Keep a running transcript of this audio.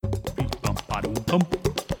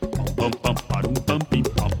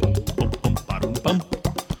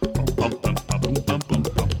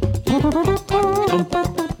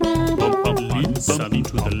Listen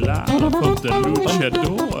to the laugh of the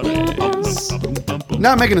luchadores.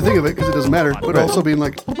 Not making a thing of it because it doesn't matter, but also being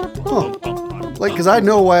like, oh. Like, because I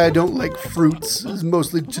know why I don't like fruits is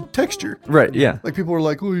mostly to texture. Right, yeah. Like, people are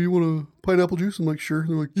like, oh, you want a pineapple juice? I'm like, sure. And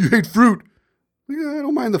they're like, you hate fruit. Yeah, I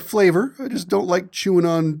don't mind the flavor. I just don't like chewing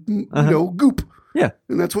on, you know, goop. Yeah.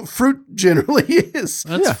 And that's what fruit generally is.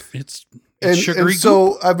 It's sugary and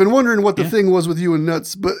so goop. I've been wondering what the thing was with you and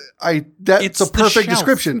nuts, but that's It's a the perfect shelf.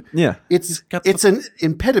 description. Yeah. It's an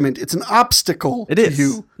impediment. It's an obstacle It to is.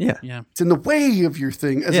 you. Yeah. Yeah. It's in the way of your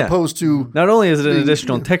thing as Yeah. opposed to Not only is it an being-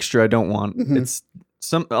 additional texture I don't want, it's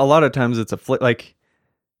a lot of times it's like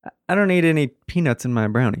I don't need any peanuts in my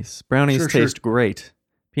brownies. Brownies Sure, taste great.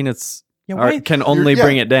 Peanuts why- can only yeah.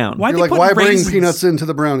 bring it down. Why you're they like, put why bring raisins? peanuts into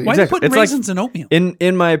the brownie? Why Exactly. they put It's like- raisins in oatmeal?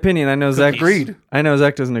 In my opinion, I know Zach Agreed. I know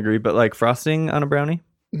Zach doesn't agree, but like frosting on a brownie,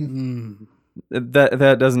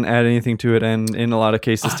 that doesn't add anything to it, and in a lot of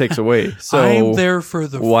cases takes away. So I'm there for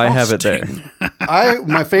the why have it there? frosting.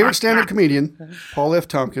 My favorite stand-up comedian, Paul F.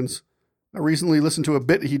 Tompkins. I recently listened to a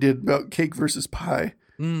bit he did about cake versus pie.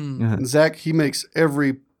 And Zach, he makes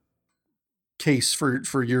every case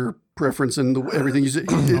for your preference and everything.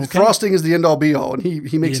 Frosting is the end all be all, and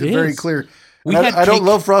he makes it very is. clear. We And had I don't cake-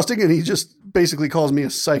 love frosting, and he just basically calls me a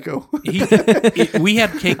psycho. We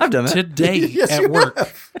had cake I've done that. today Yes, you at work.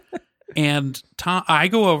 have. And I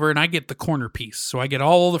go over and I get the corner piece. So I get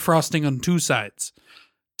all the frosting on two sides.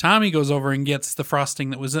 Tommy goes over and gets the frosting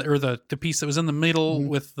that was, or the piece that was in the middle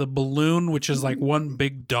with the balloon, which is like one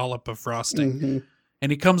big dollop of frosting.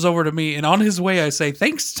 And he comes over to me, and on his way I say,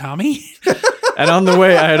 "Thanks, Tommy." And on the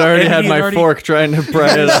way, I had already And had he had my already- fork trying to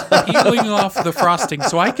pry it up. Peeling off the frosting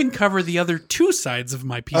so I can cover the other two sides of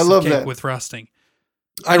my piece I of love cake that. with frosting.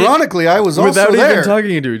 Ironically, I was also Without there. even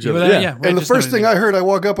talking to each other. Without- Yeah. we And the just first noted thing it. I heard, I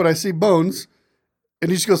walk up and I see Bones, and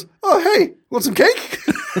he just goes, "Oh, hey, want some cake?"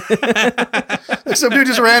 Like some dude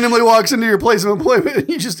just randomly walks into your place of employment, and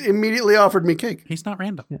he just immediately offered me cake. He's not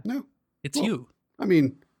random. No, It's Well, you. I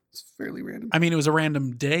mean, it's fairly random. I mean, it was a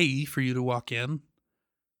random day for you to walk in.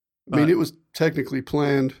 I mean, it was technically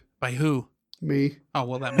planned. By who? Me, Oh,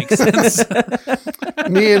 well, that makes sense.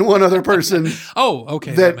 me, and one other person Oh,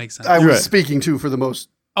 okay. that That makes sense. I was Right. speaking to for the most.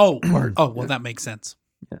 Oh, well, that makes sense.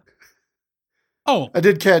 Yeah. Oh, I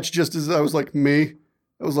did catch just as I was like, me.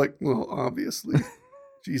 I was like, well, obviously,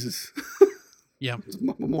 Jesus, yeah. I'm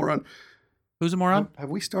a moron. Who's a moron?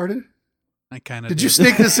 Have we started? I kind of Did you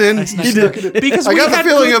sneak this in? I snuck You it snuck in. it in. Because I we got the had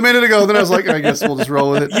feeling good- a minute ago. Then I was like, I guess we'll just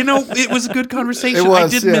roll with it. You know, it was a good conversation. It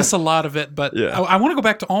was, I did yeah. miss a lot of it, but Yeah. I want to go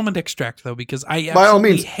back to almond extract, though, because I By all absolutely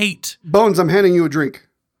means. hate. Bones, I'm handing you a drink.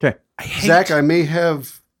 Okay. I hate. Zach, I may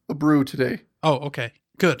have a brew today. Oh, okay.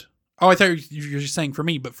 Good. Oh, I thought you were saying for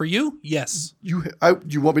me, but for you, yes. You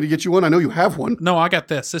want me to get you one? I know you have one. No, I got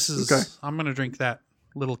this. This is. Okay. I'm going to drink that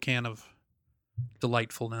little can of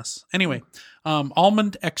delightfulness. Anyway,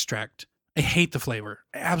 almond extract. I hate the flavor.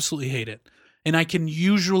 I absolutely hate it. And I can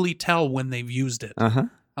usually tell when they've used it. Uh-huh.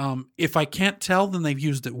 If I can't tell, then they've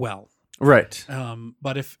used it well. Right.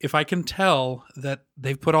 But if I can tell that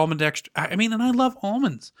they've put almond extract, I mean, and I love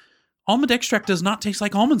almonds. Almond extract does not taste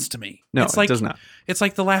like almonds to me. No, it's it like, does not. It's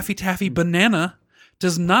like the Laffy Taffy banana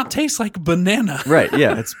does not taste like banana. Right.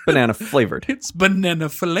 Yeah. It's banana flavored. It's banana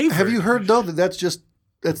flavored. Have you heard though that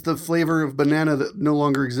that's the flavor of banana that no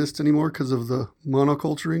longer exists anymore because of the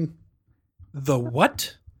monoculturing? The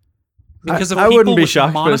what? Because of I people wouldn't be with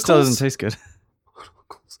shocked, but it still monocles? doesn't taste good.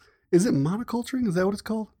 Is it monoculturing? Is that what it's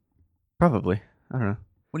called? Probably. I don't know.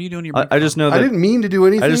 What are you doing? Your I just know I that. didn't mean to do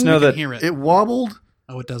anything. I just know I can that hear it. it wobbled,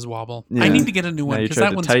 Oh, it does wobble. Yeah. I need to get a new Now one you because tried that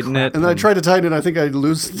to one's tighten crap. it. and I tried to tighten it. I think I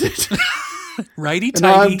loosened it, Righty and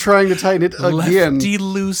now tighty. I'm trying to tighten it again, Lefty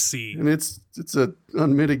loosey. and it's a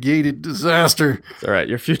unmitigated disaster. It's all right.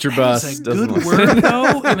 Your future boss It's a doesn't good listen. word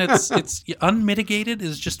though, and it's unmitigated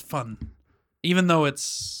is just fun, even though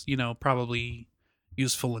it's probably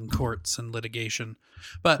useful in courts and litigation.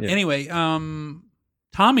 But Yeah. anyway,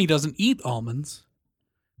 Tommy doesn't eat almonds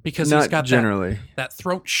because he's Not got generally. that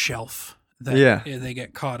throat shelf that Yeah. they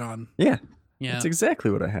get caught on. Yeah. Yeah, That's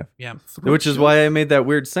exactly what I have. yeah. Which is why I made that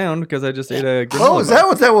weird sound because I just ate a granola Oh, is bar. that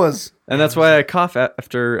what that was? And that's why I cough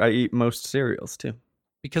after I eat most cereals too.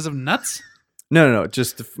 Because of nuts. No,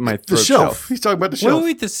 just my The throat shelf. He's talking about the Wait, shelf.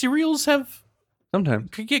 wait, the cereals Sometimes.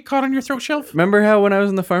 could get caught on your throat shelf. Remember how when I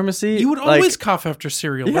was in the pharmacy, You would like, always cough after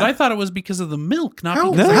cereal, but Yeah. I thought it was because of the milk, not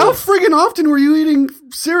How, because of how friggin' often were you eating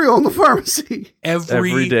cereal in the pharmacy?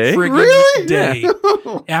 every day? friggin' Really? day.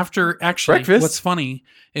 Yeah. After actually, Breakfast? what's funny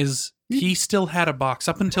is He still had a box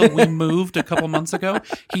up until we moved a couple months ago.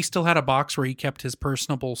 He still had a box where he kept his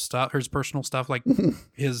personal stuff, like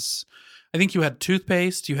his. I think you had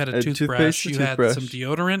toothpaste, you had a toothbrush, you had some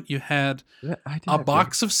deodorant, you had a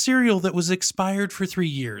box of cereal that was expired for 3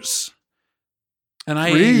 years. And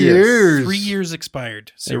 3 years. 3 years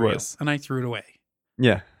expired cereal, and I threw it away.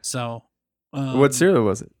 Yeah. So, what cereal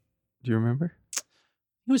was it? Do you remember?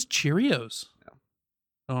 It was Cheerios.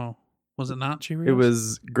 Oh, was it not Cheerios? It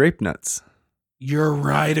was Grape Nuts. You're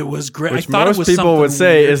right. It was great. Which I thought most it was people would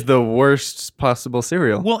say weird. is the worst possible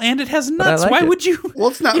cereal. Well, and it has nuts. like Why it. would you? Well,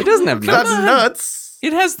 it's not. It doesn't have it's not nuts. nuts.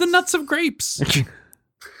 It has the nuts of grapes.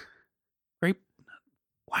 Grape.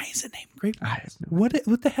 Why is it named Grape? I have no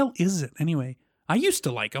What the hell is it anyway? I used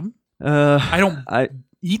to like them. I I don't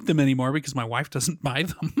eat them anymore because my wife doesn't buy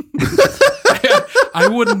them. I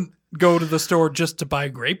wouldn't go to the store just to buy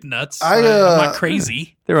grape nuts. I'm not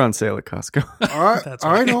crazy. They're on sale at Costco. That's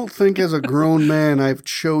I right. don't think as a grown man I've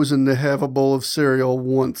chosen to have a bowl of cereal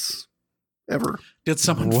once, ever. Did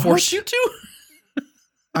someone What? force you to?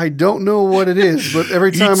 I don't know what it is, but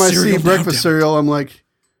every Eat time I see cereal now, breakfast damn it. cereal, I'm like,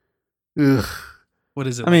 ugh. What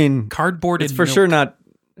is it? I mean, cardboard it's and for milk. sure not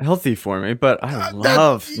healthy for me, but I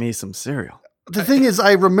love me some cereal. The thing is,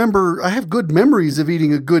 I have good memories of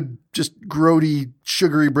eating a good, just grody,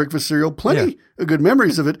 sugary breakfast cereal. Plenty of good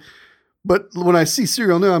memories of it. But when I see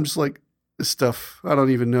cereal now, I'm just like, this stuff, I don't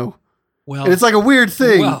even know. Well, And it's like a weird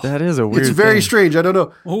thing. Well, That is a weird it's very thing. strange. I don't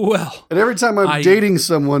know. well. And every time I'm dating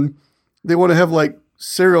someone, they want to have like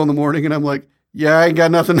cereal in the morning, and I'm like, yeah, I ain't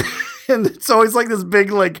got nothing. And it's always like this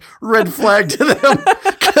big like red flag to them.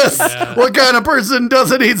 Because what kind of person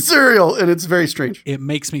doesn't eat cereal? And it's very strange. It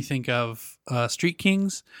makes me think of Street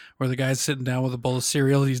Kings, where the guy's sitting down with a bowl of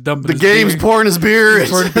cereal. He's dumping The his game's beer. pouring his beer. He's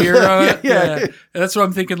pouring beer on it. Yeah. And that's what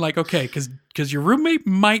I'm thinking. Like, okay, because your roommate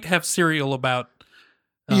might have cereal about.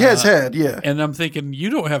 He has had, yeah. And I'm thinking, you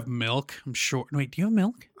don't have milk. I'm sure. Wait, do you have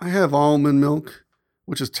milk? I have almond milk,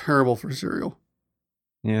 which is terrible for cereal.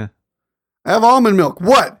 Yeah. I have almond milk.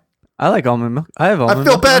 What? I like almond milk. I have almond I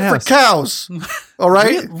feel milk in my bad for house. cows. All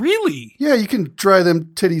right? Really? Yeah, you can dry them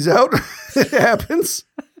titties out. It happens.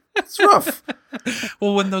 It's rough.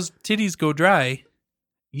 Well, when those titties go dry,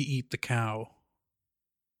 you eat the cow.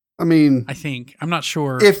 I mean, I think. I'm not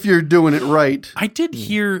sure. if you're doing it right. I did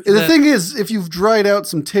hear The that, thing is, if you've dried out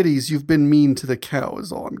some titties, you've been mean to the cow,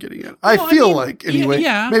 is all I'm getting at. Well, I feel mean, like, anyway.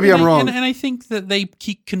 Yeah, Maybe I'm wrong. And I think that they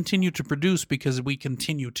continue to produce because we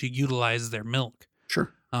continue to utilize their milk.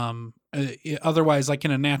 Sure. Otherwise, like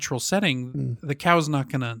in a natural setting, the cow's not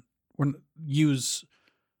going to use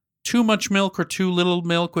too much milk or too little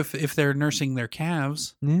milk if they're nursing their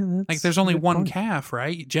calves. Yeah, Like there's only a good one point. calf,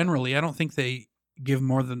 right? Generally, I don't think they give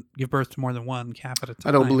birth to more than one calf at a time.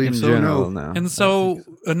 I don't believe In so, general, no. no. And so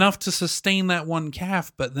enough to sustain that one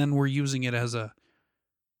calf, but then we're using it as a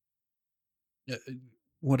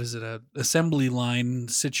assembly line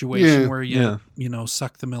situation Yeah. where you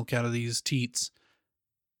suck the milk out of these teats.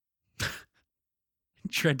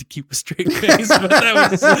 Tried to keep a straight face, but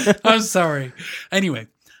that was I'm sorry. Anyway,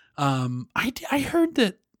 I heard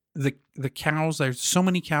that the cows, there's so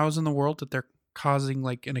many cows in the world that they're causing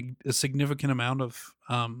like a significant amount of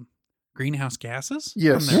greenhouse gases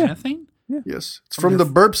Yes. from their Yeah. methane. Yes. It's from the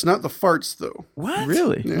burps, not the farts, though. What?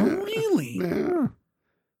 Really? Yeah. Oh, really? Yeah.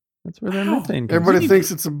 That's where their Wow. methane comes Everybody Really?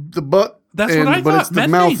 thinks it's the butt That's end, what I but thought. it's the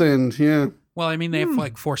Methane. mouth end. Yeah. Well, I mean, they have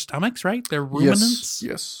like four stomachs, right? They're ruminants.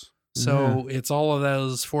 Yes. So it's all of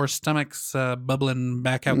those four stomachs bubbling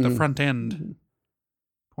back out the front end.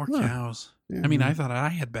 Poor Huh. cows. Yeah. I mean, I thought I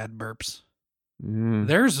had bad burps. Mm.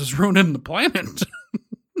 Theirs is ruining the planet.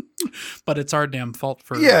 But it's our damn fault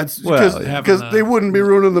for Yeah, it's Well, because having they wouldn't be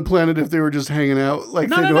ruining the planet if they were just hanging out like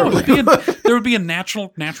No, they no, no. normally There would be a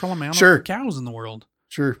natural amount Sure. of cows in the world.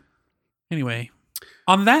 Sure. Anyway,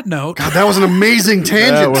 on that note, God, that was an amazing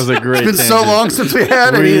tangent. That was a great It's been so tangent. long since we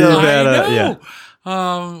had any We of those. had I yeah.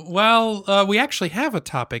 know. We actually have a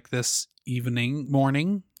topic this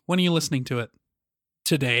morning. When are you listening to it?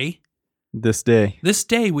 Today. This day. This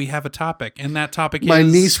day we have a topic, and that topic My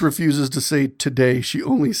is niece refuses to say today. She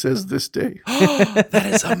only says this day. that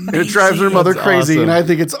is amazing. It drives her mother That's crazy, awesome. and I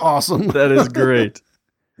think it's awesome. That is great.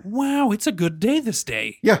 Wow, it's a good day this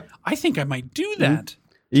day. Yeah. I think I might do that.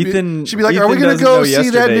 Ethan. She'd be like, Ethan "Are we going to doesn't go know see that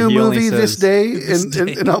yesterday. new He only movie this says- day?" This And,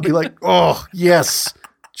 day. and I'll be like, "Oh, yes."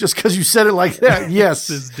 Just because you said it like that. Yes.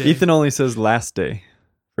 This day. Ethan only says last day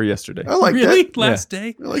for yesterday. I like really? that. Last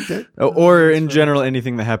day? I like that. Or in general,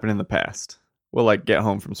 anything that happened in the past. We'll like get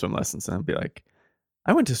home from swim lessons and I'll be like,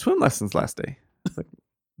 I went to swim lessons last day.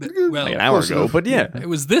 Well, Like an hour close ago, enough. but yeah. it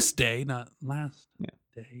was this day, not last Yeah.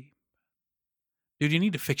 day. Dude, you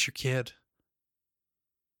need to fix your kid.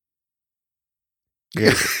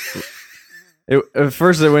 Yeah. At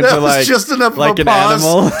first, it went That to was just enough like of a an pause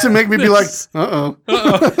animal. to make me be like, uh-oh.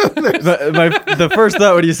 The first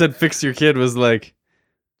thought when you said fix your kid was like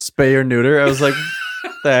spay or neuter. I was like,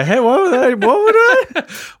 the heck? What would I?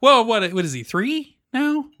 Well, what is he, 3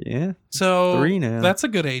 now? Yeah. So 3 now. that's a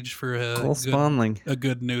good age for Little spawnling. a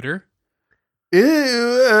good neuter.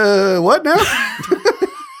 Ew, what now?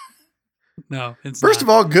 No, it's First not. of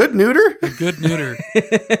all, good neuter? A good neuter.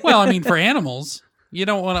 Well, I mean, for animals, you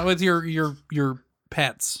don't want to with your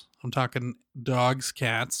pets. I'm talking dogs,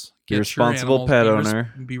 cats. Get You're responsible pet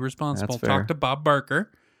owner. Be responsible. That's fair. Talk to Bob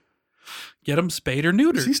Barker. Get them spayed or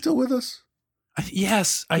neutered. Is he still with us?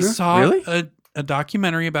 Yes, I Yeah. saw Really? a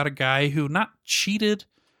documentary about a guy who not cheated,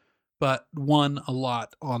 but won a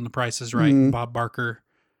lot on The Price is Right. Mhm. Bob Barker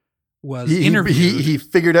was He interviewed. he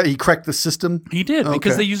figured out, he cracked the system. He did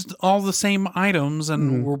because Okay. they used all the same items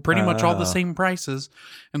and Mhm. were pretty much all the Ah. same prices.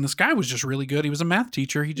 And this guy was just really good. He was a math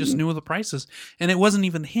teacher. He just knew the prices. And it wasn't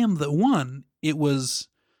even him that won. He was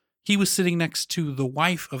sitting next to the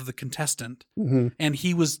wife of the contestant, Mhm. and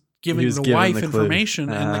he was giving was the giving wife the clue. information,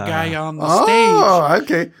 and the guy on the Oh,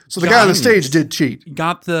 okay. So the guy on the stage did cheat. stage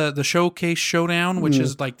got the showcase showdown, which Mm.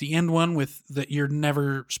 is like the end one with that you're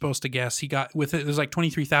never supposed to guess. He got with it. It was like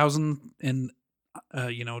 23,000 and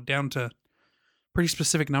down to pretty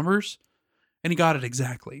specific numbers, and he got it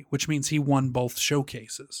exactly, which means he won both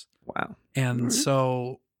showcases. Wow. And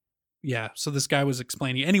so, yeah. So this guy was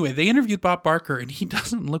explaining. Anyway, they interviewed Bob Barker, and he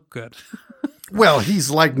doesn't look good, Well, he's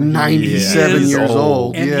like 97 He is years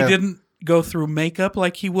old. and yeah. he didn't go through makeup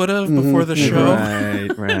like he would have before the show.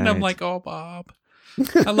 Right. And I'm like, oh, Bob,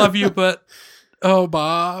 I love you, but oh,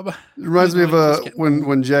 Bob. It reminds me of Just getting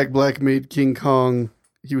when Jack Black made King Kong.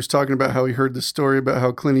 He was talking about how he heard the story about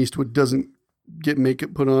how Clint Eastwood doesn't get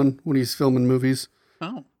makeup put on when he's filming movies.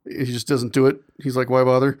 Oh, He just doesn't do it. He's like, why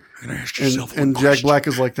bother? you're gonna ask And, yourself one and Jack question. Black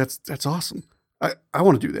is like, that's awesome. I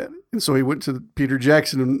want to do that. And so he went to Peter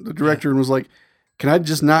Jackson, and the director, and was like, can I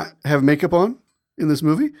just not have makeup on in this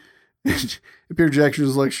movie? And Peter Jackson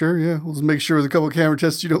was like, sure, yeah. We'll just make sure with a couple of camera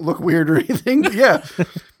tests you don't look weird or anything. But yeah.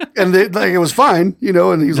 And it was fine,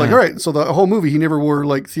 and he was like, all right. So the whole movie, he never wore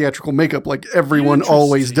like theatrical makeup like everyone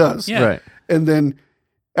always does. Yeah. Right. And then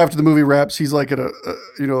after the movie wraps, he's like at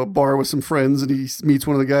a bar with some friends, and he meets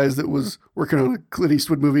one of the guys that was working on a Clint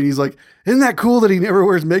Eastwood movie, and he's like, "Isn't that cool that he never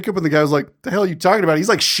wears makeup?" And the guy was like, "The hell are you talking about? He's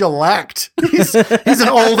like shellacked. He's an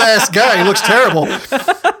old ass guy. He looks terrible."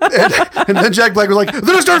 And then Jack Black was like,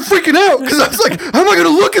 "Then I started freaking out because I was like, how am I going to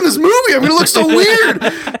look in this movie? I'm going to look so weird."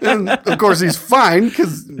 And of course, he's fine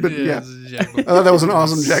but yeah. this is Jack Black. I thought that was an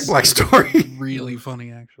awesome Jack Black story. Really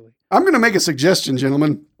funny, actually. I'm going to make a suggestion,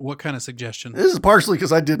 gentlemen. What kind of suggestion? This is partially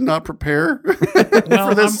because I did not prepare Well,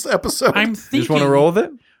 for this episode. I'm You thinking. just want to roll with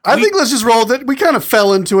it? I think let's just roll with it. We kind of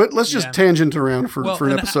fell into it. Let's just Yeah. tangent around for an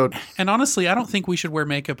and- episode. And honestly, I don't think we should wear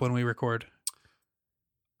makeup when we record.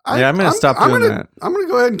 Yeah, I'm gonna stop doing that. I'm going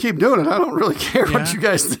to go ahead and keep doing it. I don't really care what Yeah. you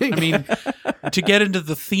guys think. I mean, to get into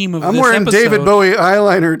the theme of I'm this wearing episode, David Bowie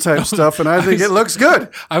eyeliner type stuff, and I think it looks good.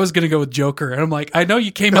 I was going to go with Joker, and I'm like, I know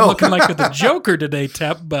you came in looking like the Joker today,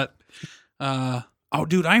 Tep, but oh,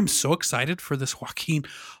 dude, I am so excited for this Joaquin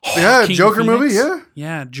Joker Phoenix. movie, yeah.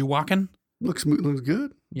 Yeah, Joaquin. Looks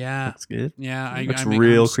good. Yeah, That's good. yeah. Looks I'm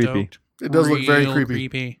real stoked. creepy. It does look very Real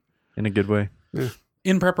creepy. In a good way.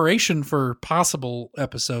 In preparation for possible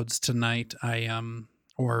episodes tonight, I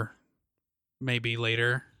or maybe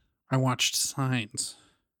later, I watched Signs.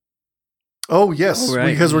 Oh, yes, Oh, right.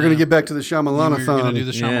 because we're going to Yeah. get back to the We're going to Shyamalan-a-thon. do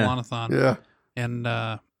the Shyamalan-a-thon. Yeah.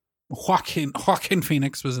 And Joaquin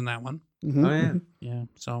Phoenix was in that one. Mhm. Oh, yeah. Yeah.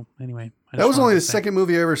 So anyway, I That just was only wanted the to say- second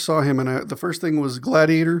movie I ever saw him in. The first thing was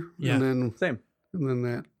Gladiator, Yeah. Same. and then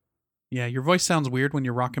that. Yeah, your voice sounds weird when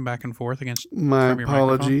you're rocking back and forth against. My From your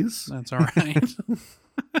apologies. That's all right.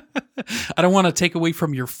 I don't want to take away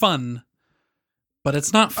from your fun, but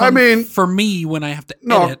it's not fun I mean- for me when I have to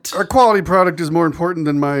No, edit. a quality product is more important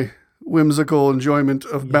than my whimsical enjoyment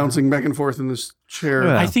of bouncing back and forth in this chair.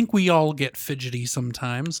 Yeah. I think we all get fidgety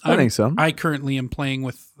sometimes. I think so. I currently am playing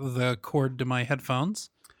with the cord to my headphones,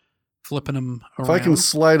 flipping them around. If I can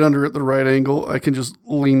slide under at the right angle, I can just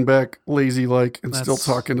lean back lazy like and still That's-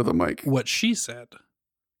 talk into the mic. What she said.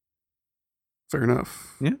 Fair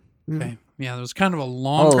enough. Yeah. Okay. Yeah, there was kind of a I'll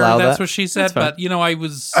longer. allow That's that. what she said. That's fine. But I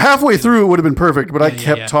was Halfway through it would have been perfect, but I Yeah,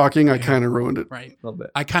 kept yeah. talking. I Yeah. kind of ruined it. right. A little bit.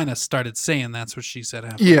 I kind of started saying that's what she said.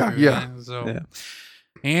 Halfway Yeah, through. yeah. So, Yeah.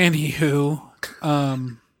 anywho,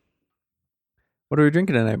 What are we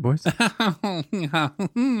drinking tonight, boys?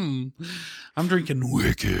 I'm drinking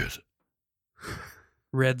Wicked.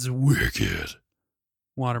 Red's Wicked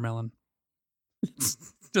watermelon.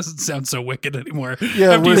 Doesn't sound so wicked anymore.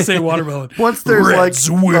 Yeah, After you say watermelon. Once there's Red's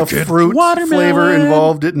like wicked. a fruit Watermelon. flavor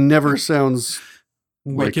involved, it never sounds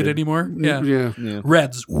Wicked anymore? Yeah. Yeah.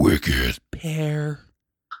 Red's wicked. Pear.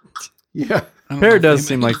 Yeah. I don't Pear know if does they-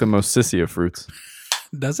 seem like the most sissy of fruits.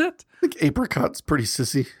 Does it? I think apricot's pretty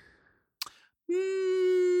sissy.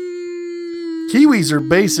 Mm, Kiwis are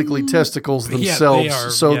basically testicles Yeah, they themselves, are,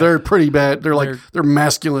 so yeah. they're pretty bad. They're like They're- they're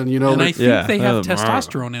masculine, you know. and I They think Yeah. they have Oh,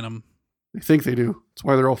 testosterone in them. think they do. That's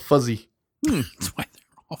why they're all fuzzy. That's why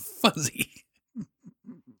they're all fuzzy.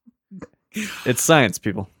 It's science,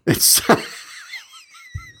 people. It's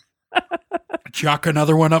Chalk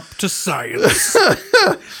another one up to science.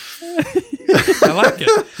 I like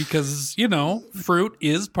it because, fruit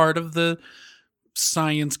is part of the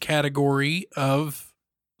science category of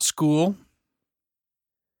school.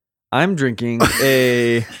 I'm drinking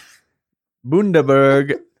a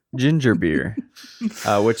Bundaberg ginger beer,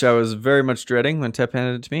 which I was very much dreading when Tep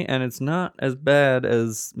handed it to me, and it's not as bad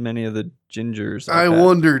as many of the gingers. I I've had.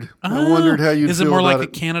 wondered. I wondered how you Is feel it more about like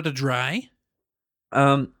it. a Canada Dry?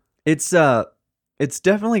 It's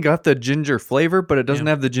definitely got the ginger flavor, but it doesn't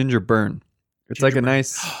have the ginger burn. It's Ginger like a burn.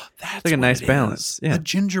 nice. That's like a what nice it balance. is. Yeah. The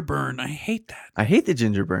ginger burn. I hate that. I hate the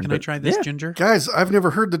ginger burn. Can I but try this yeah, ginger? Guys, I've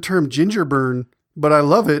never heard the term ginger burn, but I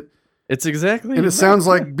love it. It's exactly. And it sounds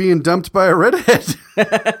like being dumped by a redhead,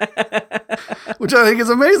 which I think is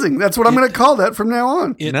amazing. That's what I'm going to call that from now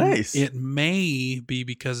on. Nice. It may be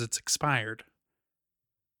because it's expired,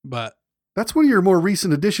 but That's one of your more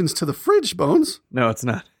recent additions to the fridge, Bones. No, it's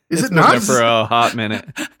not. Is It's it been not? there for a hot minute,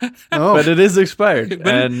 Oh, but it is expired,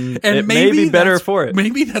 But and it may be better that's- for it.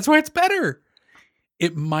 Maybe that's why it's better.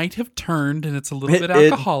 It might have turned, and it's a little bit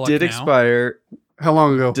It alcoholic did now. expire how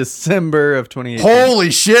long ago? December of 2018.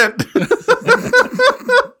 Holy shit.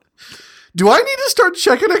 Do I need to start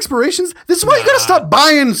checking expirations? This is why you got to stop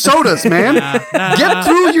buying sodas, man. Nah. Get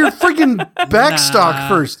through your friggin' back Nah, stock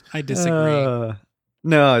first. I disagree.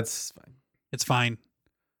 No, it's fine. It's fine.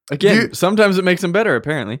 Again, sometimes it makes them better,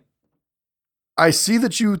 apparently. I see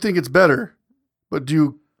that you think it's better, but do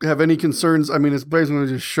you have any concerns? I mean, it's basically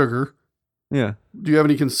just sugar. Yeah. Do you have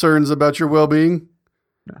any concerns about your well-being?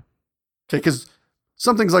 No. Okay, because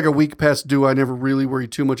something's like a week past due, I never really worry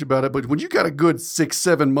too much about it. But when you got a good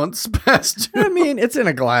 6-7 months past due, I mean, it's in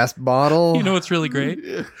a glass bottle. You know what's really great?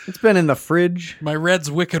 It's been in the fridge. My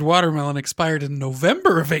Red's Wicked Watermelon expired in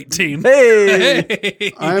November of 18. Hey!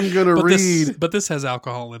 Hey! I'm gonna But read. But this has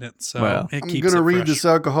alcohol in it, so Well, it I'm keeps gonna it read fresh. this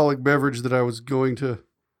alcoholic beverage that I was going to.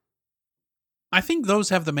 I think those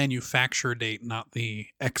have the manufacturer date, not the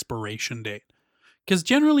expiration date. Because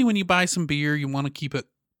generally, when you buy some beer, you want to keep it.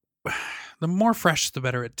 The more fresh, the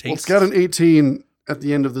better it tastes. Well, it's got an 18 at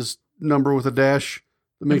the end of this number with a dash.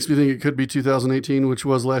 That makes me think it could be 2018, which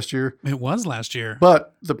was last year. It was last year.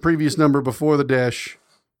 But the previous number before the dash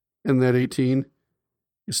and that 18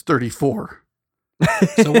 is 34.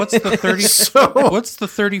 So what's the 30? So- What's the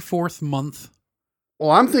 34th month? Well,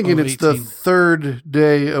 I'm thinking Of it's the 18. third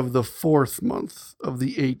day of the fourth month of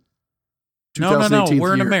the No. 2018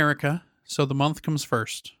 We're in year. America, so the month comes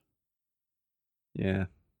first. Yeah.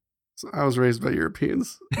 So I was raised by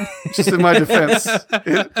Europeans, just in my defense.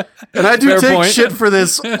 And I do Fair take point. shit for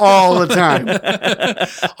this all the time.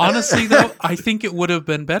 Honestly, though, I think it would have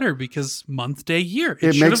been better because month, day, year.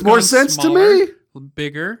 It should makes have more gone sense smaller, to me.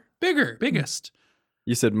 Bigger, biggest.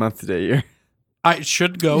 You said month to day year. I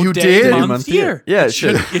should go You day, did? month, year. Yeah, it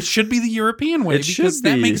should. It should be the European way It should because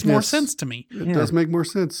that be. makes more Yes. sense to me. It does make more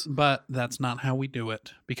sense. But that's not how we do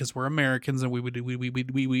it because we're Americans and we But that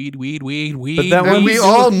And one- we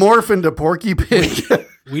all morph into Porky Pig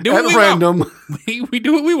we do at what we random. want. We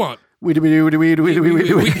do what we want. Weed.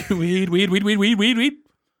 Weed.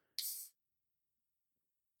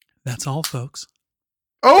 That's all, folks.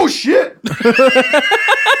 Oh shit!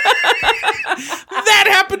 That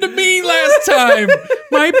happened to me last time.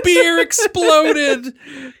 My beer exploded.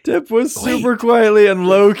 Tip was super quietly and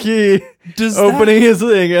low key Does opening his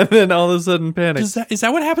thing, and then all of a sudden panic. is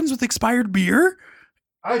that what happens with expired beer?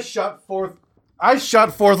 I shot forth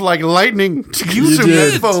like lightning to You consume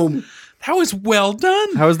that did. foam. That was well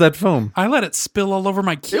done. How is that foam? I let it spill all over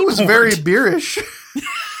my keyboard. It was very beerish.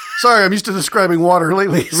 Sorry, I'm used to describing water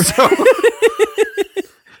lately, so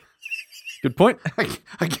Good point.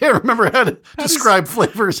 I can't remember how to describe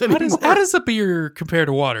flavors anymore. How does a beer compare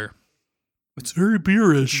to water? It's very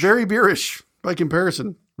beerish. Very beerish by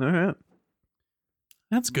comparison. All right.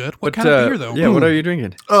 That's good. What kind of beer, though? Yeah, what are you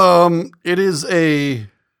drinking? It is a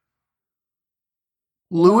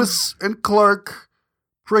Lewis and Clark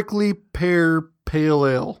Prickly Pear Pale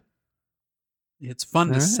Ale. It's fun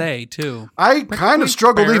to All right. say too. I kind of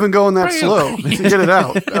struggled pear, even going that pale. slow to get it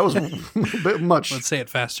out. That was a bit much. Let's say it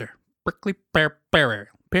faster. Prickly pear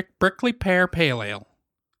pale ale.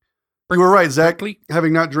 You were right, Zach. Prickly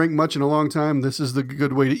Having not drank much in a long time, this is the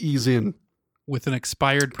good way to ease in. with an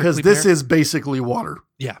expired Because prickly this pear. is basically water.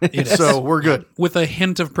 Yeah, it is. So we're good. With a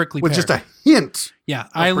hint of prickly With pear. just a hint. Yeah,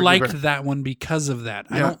 I prickly liked pear. that one because of that.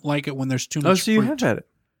 I Yeah. don't like it when there's too much Oh, so you fruit. have had it.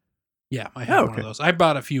 Yeah, I have Oh, one okay. of those. I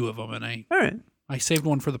bought a few of them, and I All right. saved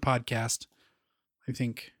one for the podcast. I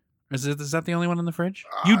think is that the only one in the fridge?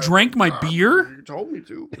 You drank my beer? You told me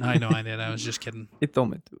to. I know I did. I was just kidding. It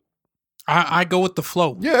told me to. I go with the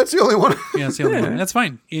flow. Yeah, that's the only one. Yeah, it's the only Yeah. one. That's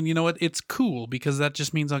fine. And you know what? It's cool because that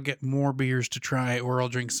just means I'll get more beers to try, or I'll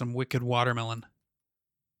drink some wicked watermelon.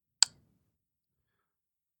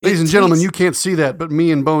 Ladies It and gentlemen, tastes- you can't see that, but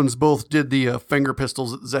me and Bones both did the finger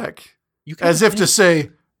pistols at Zach. you can- As if to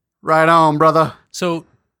say, right on, brother. So,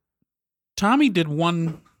 Tommy did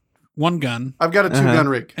one gun, I've got a two-gun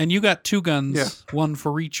rig. and you got two guns, Yeah. one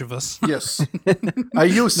for each of us. Yes. I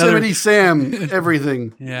Yosemite Sam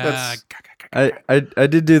everything. Yeah, That's, I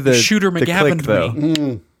did do the Shooter the click McGavin though.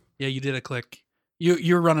 mm, yeah. You did a click.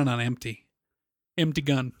 You're running on empty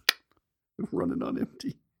gun. running on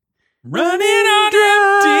empty. Running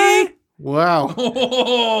on empty. Wow.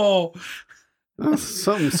 Oh.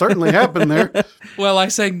 Something certainly happened there. Well, I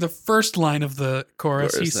sang the first line of the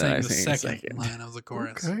chorus. He Chorus, and I sang the sang the second second. line of the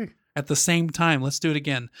chorus Okay. at the same time. Let's do it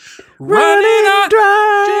again. Running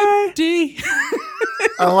dry. empty.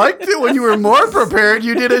 I liked it when you were more prepared.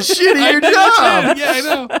 You did a shittier I job. did. Yeah, I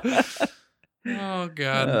know. Oh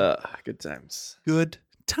God. Good times. Good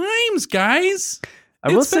times, guys. I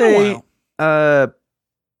will It's been a say, while.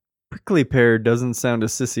 prickly pear doesn't sound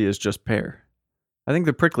as sissy as just pear. I think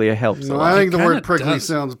the prickly helps a No, lot. I think the kinda word prickly does.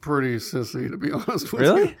 sounds pretty sissy, to be honest with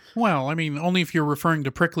you. Really? Well, I mean, only if you're referring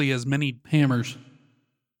to prickly as many hammers.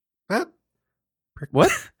 That,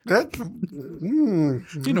 What? You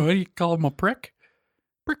know, you call them a prick.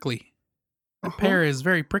 Prickly. A Uh-huh. pear is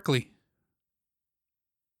very prickly.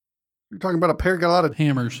 You're talking about a pear got a lot of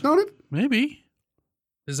Hammers. on it? Maybe.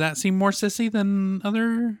 Does that seem more sissy than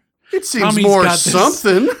other? It seems Tommy's more got this-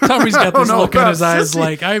 something. Tommy's I got don't this know look in about his eyes sissy.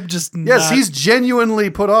 like, I'm just Yes, not- he's genuinely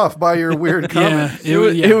put off by your weird comment. Yeah,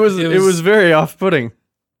 It was very off-putting.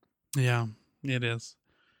 Yeah, it is.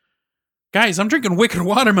 Guys, I'm drinking wicked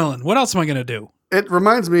watermelon. What else am I going to do? It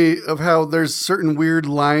reminds me of how there's certain weird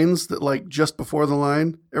lines that, like, just before the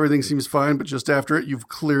line, everything seems fine, but just after it, you've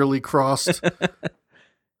clearly crossed.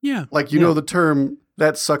 Yeah. Like, you know the term,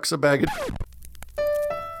 that sucks a bag of...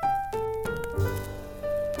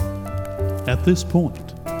 At this point,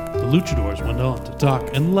 the luchadors went on to talk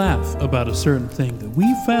and laugh about a certain thing that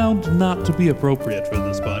we found not to be appropriate for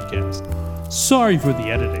this podcast. Sorry for the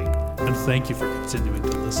editing, and thank you for continuing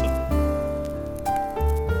to listen.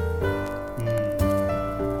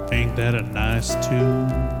 Ain't that a nice tune?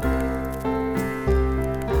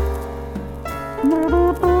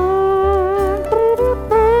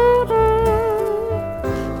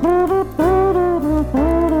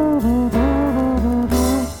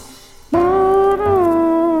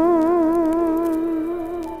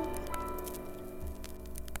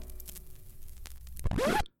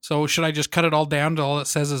 So should I just cut it all down to all it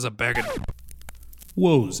says is a bag of...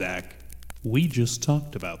 Whoa, Zach. We just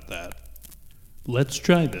talked about that. Let's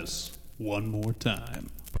try this one more time.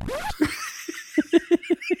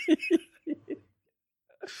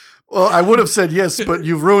 Well, I would have said yes, but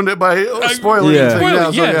you've ruined it by spoiling Yeah. anything Well,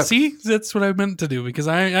 now. So, yeah, yeah. see? That's what I meant to do because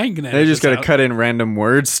I ain't going to They just got to cut in random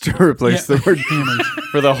words to replace the word hammers.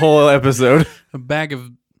 for the whole episode. A bag of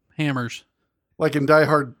hammers. Like in Die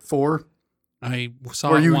Hard 4, I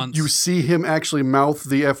saw where it you, once. you see him actually mouth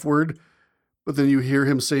the F word, but then you hear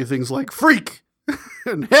him say things like freak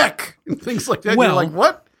and heck and things like that. Well- You're like,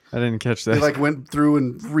 what? I didn't catch They that. like went through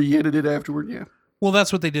and re-edited afterward. Yeah. Well,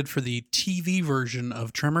 that's what they did for the TV version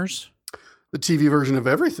of Tremors. The TV version of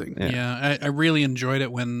everything. Yeah. Yeah, I really enjoyed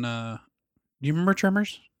it when... do you remember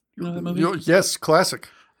Tremors? You know that movie? Yes, classic.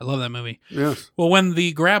 I love that movie. Yes. Well, when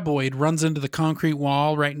the graboid runs into the concrete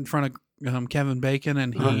wall right in front of Kevin Bacon,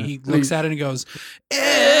 and he looks at it and goes,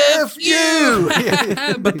 F you!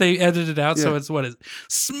 but they edited it out, so Yeah. it's what is it?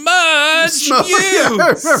 Smudge Yeah, I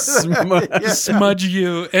you, remember that. Yeah. smudge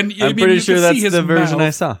you, and I I'm mean, pretty you sure can that's see his the version mouth.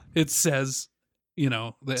 I saw. It says,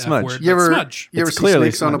 the Smudge. F word. You ever, Smudge. you ever It's see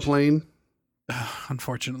clearly Snakes on a smudge. Plane?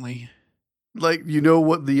 Unfortunately, Like, you know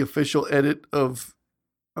what the official edit of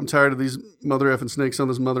I'm tired of these mother effing snakes on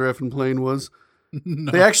this mother effing plane was?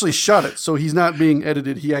 no. They actually shot it, so he's not being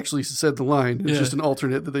edited. He actually said the line. It's Yeah. just an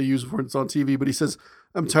alternate that they use when it's on TV. But he says,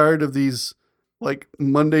 I'm tired of these, like,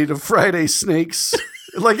 Monday to Friday snakes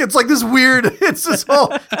Like it's like this weird. It's just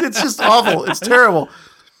awful. It's terrible.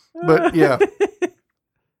 But yeah,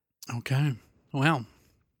 Okay. Well,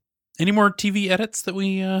 any more TV edits that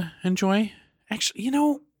we enjoy? Actually,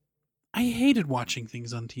 I hated watching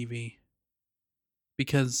things on TV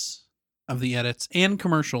because of the edits and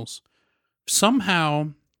commercials. Somehow,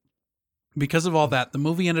 because of all that, the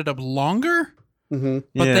movie ended up longer, but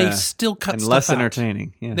they still cut and stuff less out.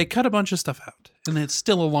 entertaining. Yeah. They cut a bunch of stuff out, and it's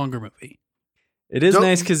still a longer movie. It is Don't-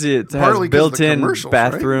 nice because it has partly 'cause of the built-in commercials,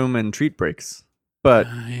 bathroom and treat breaks, but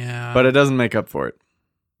Yeah. it doesn't make up for it.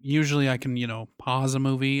 Usually I can, pause a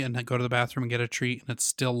movie and then go to the bathroom and get a treat, and it's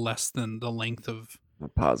still less than the length of The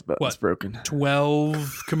pause button's What? broken.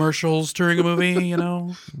 12 commercials during a movie,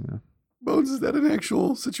 Bones, is that an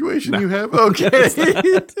actual situation No. you have? Okay.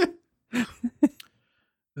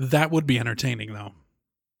 That would be entertaining, though.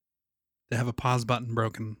 To have a pause button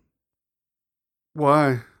broken,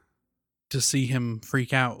 Why? to see him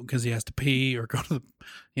freak out because he has to pee or go to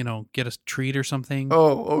the, get a treat or something.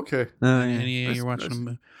 Oh, okay. And Yeah. you're watching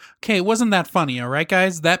Nice. him. Okay, it wasn't that funny, all right,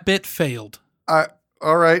 guys? That bit failed. All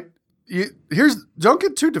right. Don't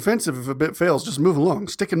get too defensive if a bit fails. Just move along.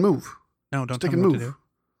 Stick and move. No, don't Stick tell and me what to move.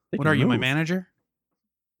 do. What are you, my manager?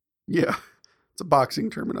 Yeah. It's a boxing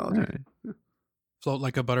terminology. All right. Float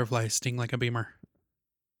like a butterfly, sting like a beamer.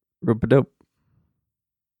 Rope-a-dope.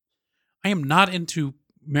 I am not into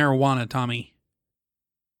marijuana, Tommy.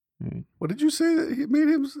 What did you say that he made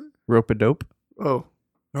him say? Rope-a-dope. Oh,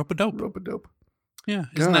 Rope-a-dope. rope-a-dope. Yeah,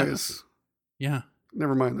 isn't that? Guys, Yeah.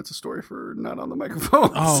 never mind. That's a story for not on the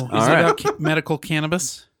microphone. Oh, is All it right. about medical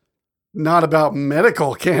cannabis? Not about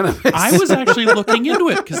medical cannabis. I was actually looking into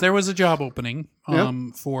it because there was a job opening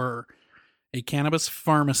Yep. for a cannabis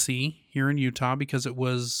pharmacy here in Utah because it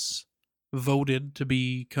was voted to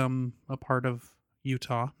become a part of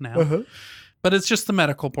Utah now. Uh-huh. But it's just the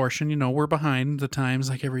medical portion. We're behind the times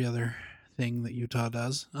like every other thing that Utah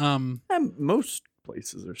does. And most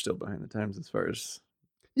places are still behind the times as far as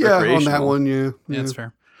Yeah, on that recreational. one, yeah. Yeah, that's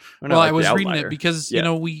fair. we're not Well, like I the was reading outlier. it because,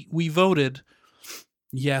 Yeah. we voted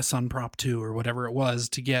yes on Prop 2 or whatever it was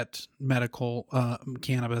to get medical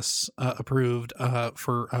cannabis approved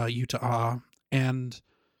for Utah. And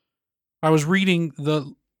I was reading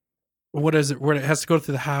what is it, where it has to go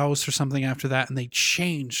through the House or something after that, and they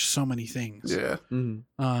changed so many things. Yeah. Mhm.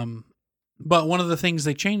 But one of the things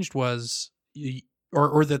they changed was,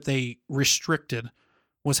 or that they restricted,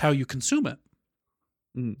 was how you consume it.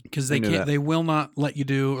 Mhm. Because I knew that. they will not let you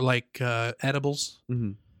do like edibles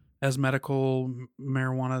Mhm. as medical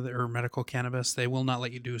marijuana or medical cannabis. They will not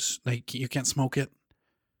let you do you can't smoke it.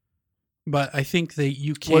 But I think that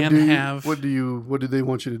you can have. What do they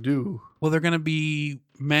want you to do? Well, they're going to be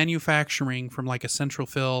manufacturing from like a central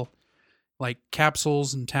fill, like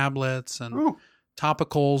capsules and tablets and Oh,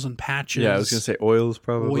 topicals and patches. Yeah, I was gonna say oils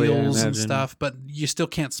probably. I oils and imagine. stuff, but you still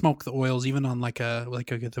can't smoke the oils even on like the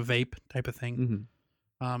vape type of thing.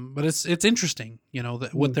 Mhm. But it's interesting,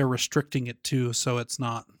 that what Mm. they're restricting it to, so it's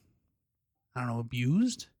not, I don't know,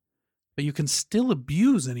 abused. But you can still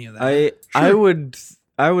abuse any of that.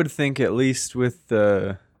 I would think at least with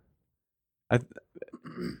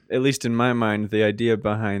at least in my mind, the idea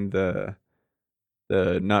behind the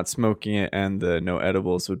not smoking it and the no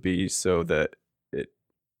edibles would be so that it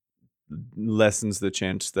lessens the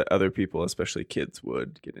chance that other people, especially kids,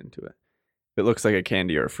 would get into it. If it looks like a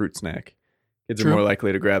candy or a fruit snack, kids True. are more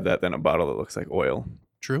likely to grab that than a bottle that looks like oil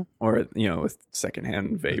True. or with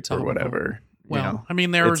secondhand vape or topical. whatever. Well, I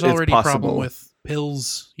mean, there was it's already a problem possible. with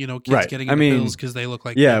pills. Kids Right. getting I into mean, pills because they look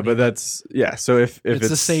like Yeah, candy. but that's So if It's it's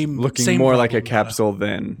the same- looking same more like a problem, capsule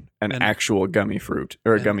than an an- actual gummy fruit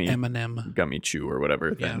or a an gummy M&M. gummy chew or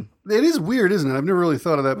whatever, then it is weird, isn't it? I've never really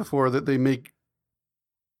thought of that before. That they make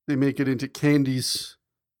it into candies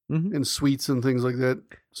Mhm. and sweets and things like that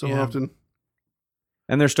so Yeah. often.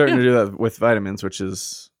 and they're starting to do that with vitamins, which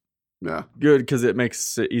is Yeah. good because it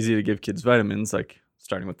makes it easy to give kids vitamins, like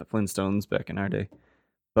starting with the Flintstones back in our day.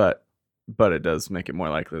 But it does make it more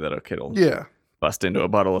likely that a kid will Yeah. bust into a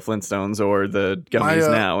bottle of Flintstones or the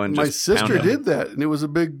gummies now and my just sister pound it. did that, and it was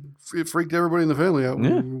it freaked everybody in the family out.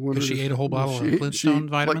 Yeah. We wondered 'Cause she if- ate a whole bottle of she Flintstone ate,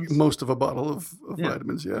 vitamins? like most of a bottle of Yeah.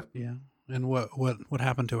 vitamins. Yeah, Yeah. And what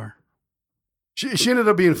happened to her? she ended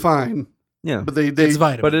up being fine, Yeah, but they It's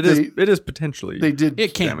vitamins. but it is potentially they did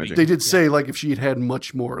It can be. damaging. they did say like if she had had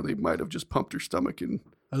much more, they might have just pumped her stomach, and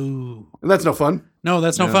Oh. that's no fun. No,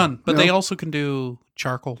 that's no No. fun. But No. they also can do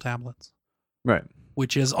charcoal tablets, right.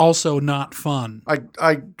 which is also not fun.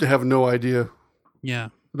 I have no idea. Yeah.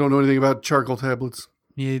 I don't know anything about charcoal tablets.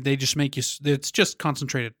 Yeah, they just make you. It's just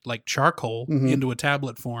concentrated like charcoal Mhm. into a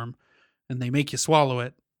tablet form, and they make you swallow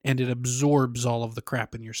it, and it absorbs all of the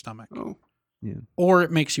crap in your stomach. Oh, or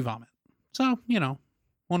it makes you vomit. So,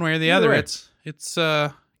 one way or the Either other, way. it's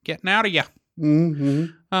getting out of you.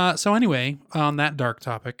 Mm-hmm. So anyway, on that dark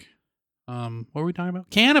topic, what were we talking about?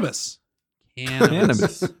 Cannabis.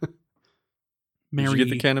 Cannabis. Did Mary you get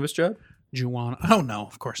the cannabis job? Juana. Oh no,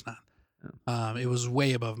 of course not. It was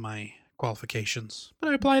way above my qualifications,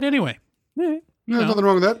 but I applied anyway. Yeah. There's nothing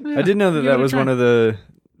wrong with that. Yeah, I did know that give that it a was try. one of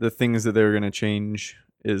the things that they were going to change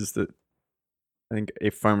is that I think a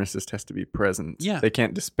pharmacist has to be present. Yeah. They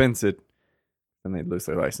can't dispense it and they'd lose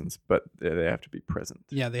their license, but they have to be present.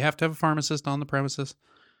 Yeah, they have to have a pharmacist on the premises.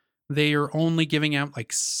 They are only giving out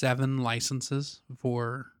like 7 licenses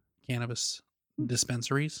for cannabis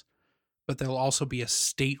dispensaries, but there'll also be a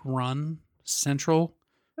state-run central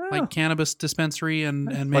like cannabis dispensary and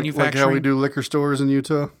manufacturing. Like how we do liquor stores in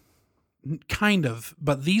Utah. Kind of,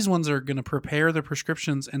 but these ones are going to prepare the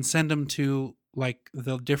prescriptions and send them to like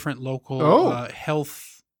the different local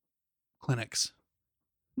health clinics.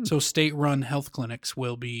 So state-run health clinics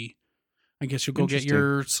will be, I guess you'll go get Interesting.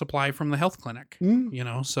 your supply from the health clinic,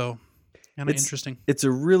 so kind of interesting. It's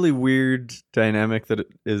a really weird dynamic that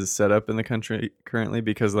is set up in the country currently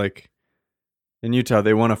because, like, in Utah,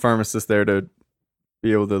 they want a pharmacist there to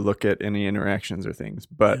be able to look at any interactions or things.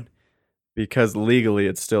 But because legally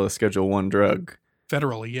it's still a Schedule I drug,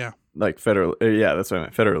 Federally, yeah. like federal, that's what I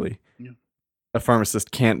meant, federally. Yeah. A pharmacist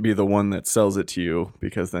can't be the one that sells it to you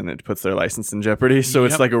because then it puts their license in jeopardy. So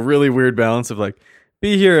Yep. it's like a really weird balance of like,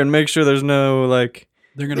 be here and make sure there's no like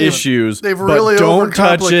They're going issues. They've but really don't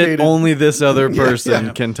touch it. overcomplicated. Only this other Yeah, person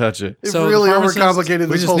yeah. can touch it. They've So really the pharmacist- overcomplicated We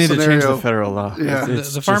this just whole need to change scenario. the federal law. Yeah. the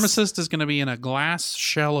It's just- pharmacist is going to be in a glass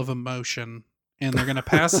shell of emotion, and they're going to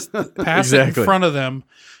pass it Exactly. in front of them.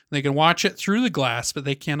 They can watch it through the glass, but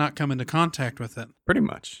they cannot come into contact with it pretty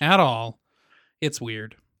much. at all. It's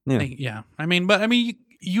weird. Yeah. I mean,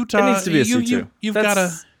 Utah. It needs to be a C2. You've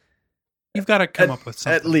That's- got to come up with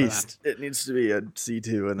something. At for least it needs to be a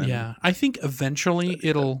C2, and that. then Yeah, I think eventually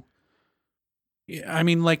it'll. I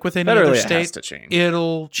mean, like with any other federally it state, has to change.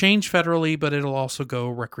 it'll change federally, but it'll also go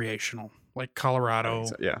recreational, like Colorado,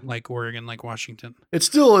 Yeah. like Oregon, like Washington, It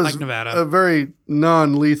still is like Nevada. a very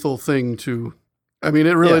non-lethal thing to. I mean,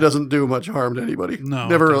 it really Yeah. doesn't do much harm to anybody. No,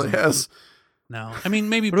 Never it really doesn't. has. No, I mean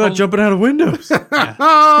maybe What about jumping out of windows? Yeah.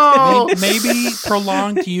 Oh, Maybe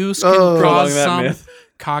prolonged use can Oh. cause Prolong that some myth.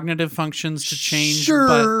 cognitive functions to change.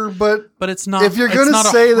 Sure, but but it's not. if you're it's going not to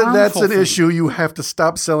a say that that's harmful an thing. issue, you have to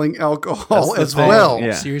stop selling alcohol That's the as thing. well.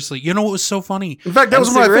 Yeah. Seriously, you know what was so funny? In fact, that And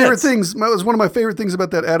was one of my favorite cigarettes. things. That was one of my favorite things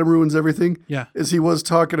about that Adam Ruins Everything. Yeah. Is he was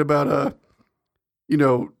talking about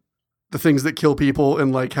the things that kill people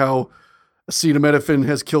and like how acetaminophen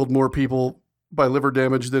has killed more people by liver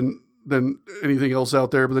damage than anything else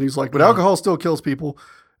out there. But then he's like, but alcohol still kills people.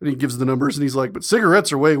 And he gives the numbers and he's like, but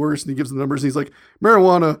cigarettes are way worse. And he gives the numbers and he's like,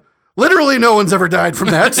 marijuana, literally no one's ever died from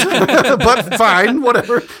that, but fine,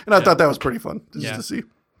 whatever. And I thought that was pretty fun just to see.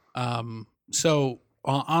 So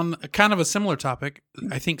on kind of a similar topic,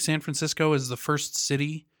 I think San Francisco is the first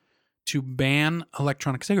city to ban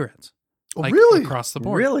electronic cigarettes. Oh, really? Across the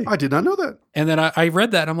board. Really? I did not know that. And then I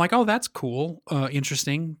read that and I'm like, oh, that's cool,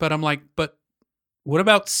 interesting. But I'm like, but what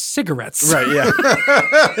about cigarettes? Right, yeah.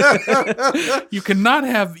 You cannot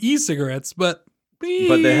have e-cigarettes, but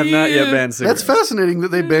But they have not yet banned cigarettes. That's fascinating that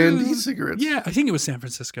they banned e-cigarettes. Yeah, I think it was San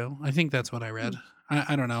Francisco. I think that's what I read.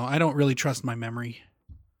 I don't know. I don't really trust my memory.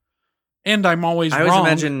 And I'm always I always wrong.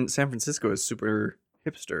 imagine San Francisco is super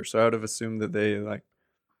hipster, so I would have assumed that they like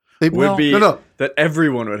They would be no. that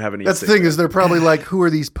everyone would have an That's the e-cigarette. thing is they're probably like, who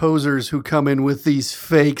are these posers who come in with these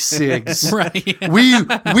fake cigs? Right.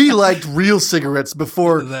 we liked real cigarettes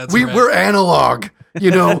before That's we right. were analog.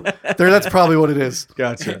 That's probably what it is.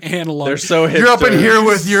 Gotcha. Analog. They're so hipster. You're up in here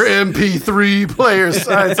with your MP3 players.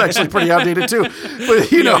 It's actually pretty outdated too. But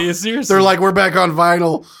Yeah, seriously. they're like, we're back on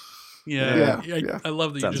vinyl. Yeah. Yeah. I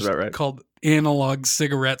love that Sounds you just about right. called analog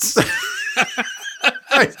cigarettes.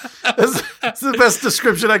 That's the best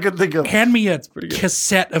description I could think of. Hand me a pretty good.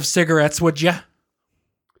 cassette of cigarettes, would you?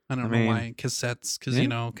 I don't know mean, why cassettes, because yeah.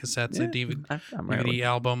 cassettes, Yeah, a DVD, I'm right with-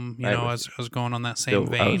 album. right I with was going on that same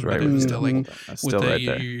Still, I vein, was right but it with was you. still like I'm with still the, right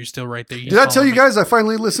there. you're still right there. Did I tell you guys I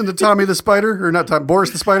finally listened to Tommy the Spider? Or not Tom, Boris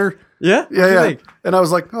the Spider? Yeah, Yeah. And I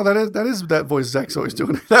was like, oh, that is that voice Zach's always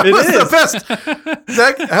doing. That was is. the best.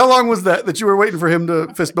 Zach, how long was that you were waiting for him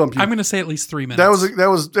to fist bump you? I'm going to say at least 3 minutes. That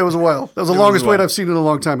was a while. That was the longest a while. wait I've seen in a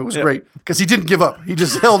long time. It was great because he didn't give up. He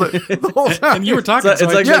just held it the whole time. and you were talking. It's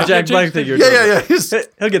like so I- the Jack Black thing. You're yeah. talking about.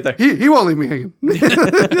 He'll get there. He won't leave me hanging.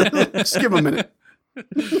 Just give him a minute.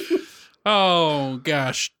 Oh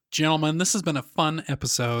gosh, gentlemen, this has been a fun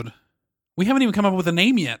episode. We haven't even come up with a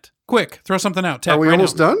name yet. Quick, throw something out. Tech, Are we right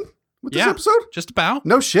almost now. done? with this episode? Just about.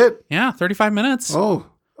 No shit. Yeah, 35 minutes. Oh.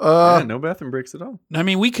 Yeah, no bathroom breaks at all. I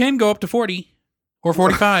mean, we can go up to 40 or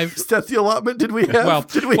 45. Is that the allotment? Did we have?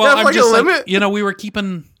 Did we well, have like a limit? We were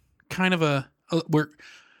keeping kind of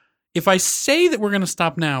if I say that we're going to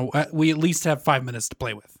stop now, we at least have 5 minutes to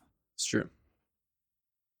play with. It's true.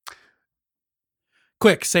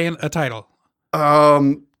 Quick, say a title.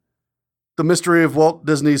 The Mystery of Walt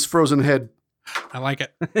Disney's Frozen Head. I like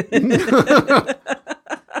it.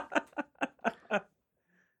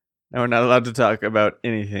 Now we're not allowed to talk about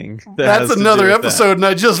anything. That's another episode, and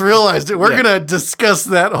I just realized it. We're gonna discuss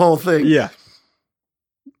that whole thing. Yeah.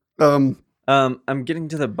 Um. I'm getting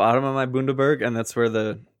to the bottom of my Bundaberg, and that's where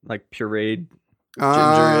the pureed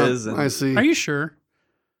ginger is. And I see. Are you sure?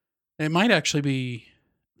 It might actually be.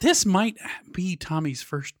 This might be Tommy's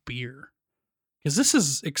first beer because this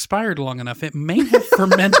is expired long enough. It may have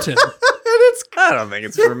fermented. I don't think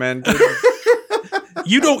it's fermented.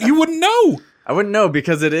 You wouldn't know. I wouldn't know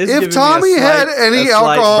because it is. If Tommy had any a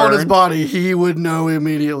slight alcohol in his burn. body, he would know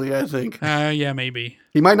immediately. I think Yeah, maybe.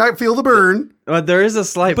 he might not feel the burn. But there is a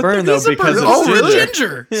slight But burn there though is a because burn. it's Oh, really?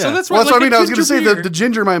 Ginger. Yeah. So that's Well, why. that's what I mean. I was going to say that that the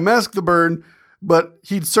ginger might mask the burn, but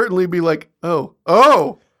he'd certainly be like, "Oh,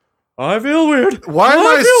 I feel weird. why am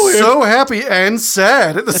I I feel weird." so happy and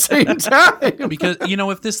sad at the same time?" because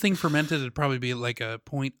if this thing fermented, it'd probably be like a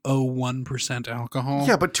 0.01% alcohol.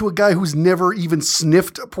 Yeah, but to a guy who's never even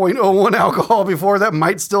sniffed 0.01 alcohol before, that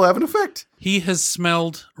might still have an effect. He has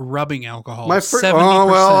smelled rubbing alcohol. Oh 70%.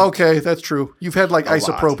 well, okay, that's true. You've had like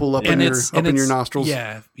isopropyl up And in it's your nostrils.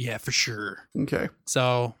 Yeah, for sure. Okay.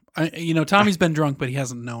 So, Tommy's been drunk, but he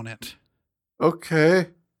hasn't known it. Okay.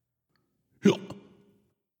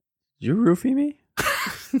 You roofie me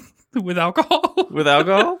With alcohol? with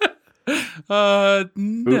alcohol? No.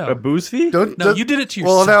 A booze fee? No, you did it to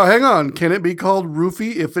yourself. Well, now hang on. Can it be called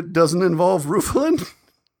roofie if it doesn't involve rooflin?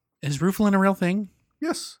 Is Rooflin a real thing?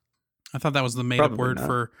 Yes. I thought that was the made-up Probably word not.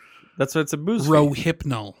 for That's what it's a booze fee.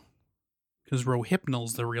 Rohypnol. Because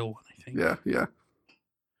Rohypnol's the real one, I think. Yeah.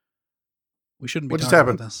 We shouldn't be What just talking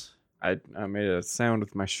happened? about this. I made a sound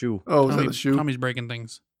with my shoe. Oh, is that the shoe? Tommy's breaking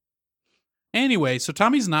things. Anyway, so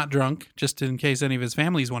Tommy's not drunk, just in case any of his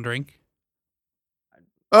family's wondering.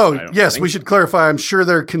 Oh, I don't yes, think we so. should clarify. I'm sure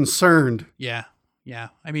they're concerned. Yeah.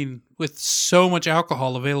 I mean, with so much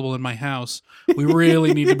alcohol available in my house, we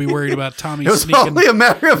really need to be worried about Tommy It was sneaking. only a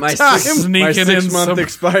matter of My time. six- Sneaking my in 6 month some-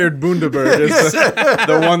 expired Bundaberg is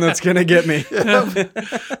the one that's gonna get me. Oh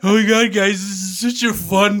my god, guys, this is such a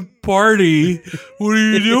fun party. What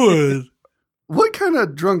are you doing? What kind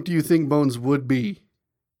of drunk do you think Bones would be?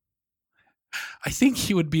 I think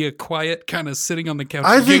he would be a quiet, kind of sitting on the couch,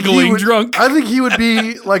 I think giggling drunk. I think he would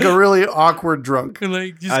be like a really awkward drunk.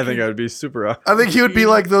 Like, just- I think I would be super awkward. I think he would be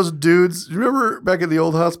like those dudes. Remember back at the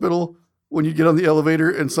old hospital when you get on the elevator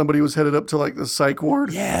and somebody was headed up to like the psych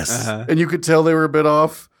ward? Yes. Uh-huh. And you could tell they were a bit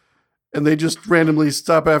off, and they just randomly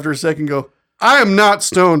stop after a second and go, "I am not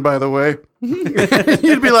stoned, by the way."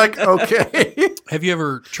 You'd be like, "Okay." Have you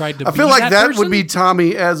ever tried to I feel be like that would person? be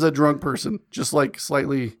Tommy as a drunk person, just like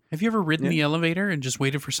slightly. Have you ever ridden the elevator and just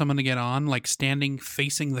waited for someone to get on, like standing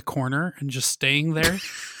facing the corner and just staying there?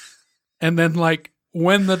 And then like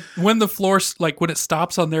when the floor, like when it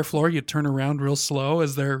stops on their floor, you turn around real slow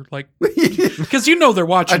as they're like, because they're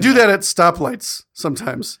watching. I do that at stoplights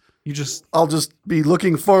sometimes. You just, I'll just be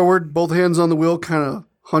looking forward, both hands on the wheel, kind of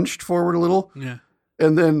hunched forward a little. yeah.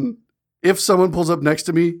 And then if someone pulls up next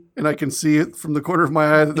to me and I can see it from the corner of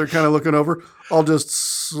my eye that they're kind of looking over, I'll just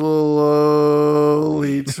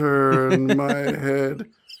slowly turn my head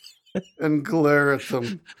and glare at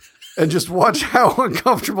them and just watch how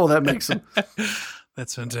uncomfortable that makes them.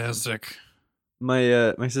 That's fantastic.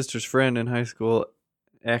 My sister's friend in high school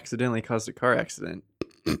accidentally caused a car accident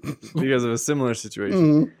because of a similar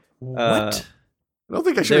situation. Mhm. What? I don't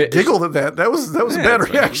think I should have There- giggled at that. That was a Yeah, bad it's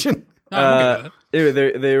fine. reaction. No, I'm okay with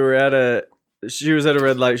it. They were at she was at a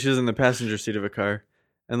red light. She was in the passenger seat of a car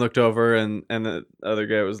and looked over, and the other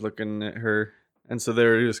guy was looking at her, and so they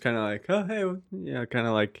were just kind of like, oh hey, yeah, kind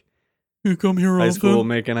of like You come here high often? school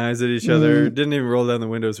making eyes at each other. Didn't even roll down the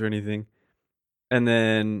windows or anything. And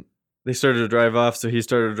then they started to drive off, so he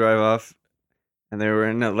started to drive off, and they were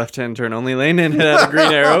in a left-hand turn only lane and it had a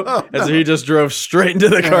green arrow, and so he just drove straight into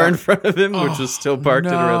the car in front of him, which was still parked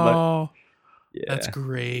at a red light. No. Yeah, That's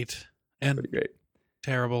great. And pretty great.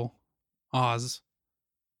 terrible. Oz.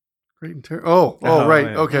 Great and oh, Oh,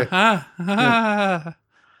 right. yeah. Okay. Ah.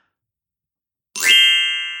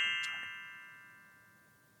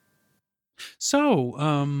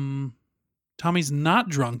 So, Tommy's not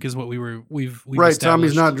drunk, is what we've Right.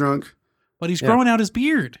 Tommy's established. not drunk. but he's Yeah. growing out his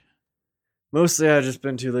beard. Mostly, I've just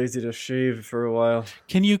been too lazy to shave for a while.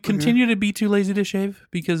 Can you continue to be too lazy to shave?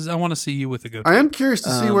 Because I want to see you with a goatee. I am curious to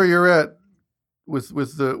see where you're at with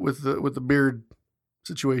the beard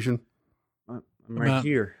situation. I'm right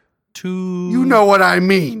here. You know what I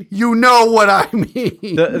mean. You know what I mean.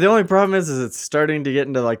 The only problem is it's starting to get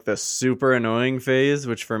into like the super annoying phase,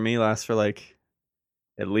 which for me lasts for like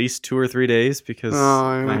at least 2 or 3 days because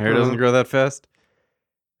my hair doesn't grow that fast.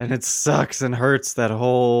 And it sucks and hurts that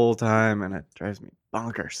whole time, and it drives me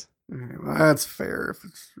bonkers. Well, that's fair if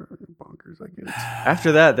it's bonkers. I get it.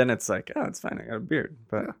 After that, then it's like, oh, it's fine. I got a beard.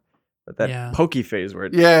 But that pokey phase where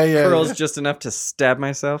it curls just enough to stab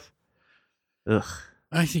myself. Ugh.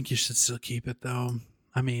 I think you should still keep it, though.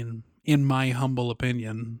 I mean, in my humble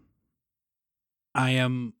opinion, I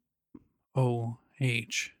am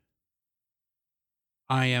OH.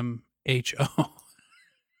 I am HO.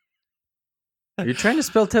 Are you trying to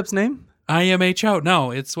spell Tep's name? I am HO.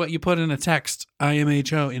 No, it's what you put in a text. I am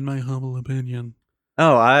HO, in my humble opinion.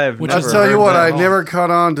 Oh, I'll tell you what, I never caught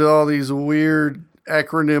on to all these weird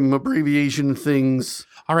acronym abbreviation things.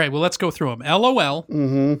 All right, well, let's go through them. LOL.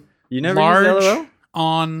 Mm-hmm. You never use LOL?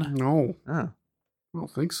 On. No. Oh. I don't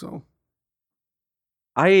think so.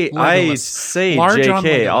 I say Large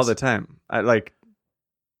JK all the time. I like,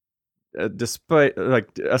 despite,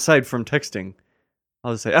 like, aside from texting,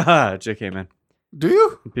 I'll just say, JK, man. Do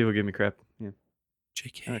you? People give me crap. Yeah.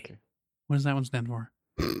 JK. Okay. What does that one stand for?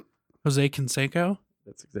 Jose Canseco?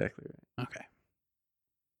 That's exactly right. Okay.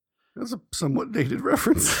 That's a somewhat dated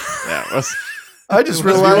reference. Yeah, it was. I just You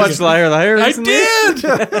realized. watched Liar Liar recently? I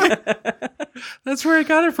did! That's where I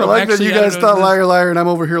got it I from. like Actually, that you guys thought Liar Liar, and I'm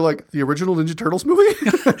over here like the original Ninja Turtles movie.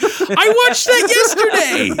 I watched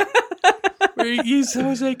that yesterday! Where he's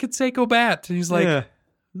Jose Canseco Bat. And he's like,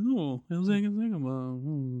 oh, Jose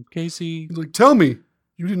Canseco, Casey. He's like, tell me,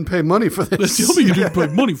 you didn't pay money for this. Tell me you didn't pay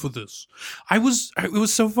money for this. It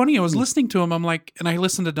was so funny. I was listening to him. I'm like, and I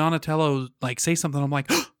listened to Donatello like say something. I'm like,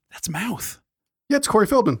 oh, that's Mouth. Yeah, it's Corey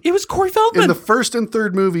Feldman. It was Corey Feldman. In the first and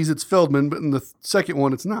third movies, it's Feldman, but in the second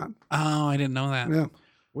one, it's not. Oh, I didn't know that. Yeah.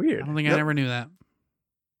 Weird. I don't think I ever knew that.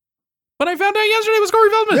 But I found out yesterday it was Corey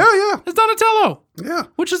Feldman. Yeah. It's Donatello. Yeah.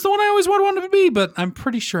 Which is the one I always wanted to be, but I'm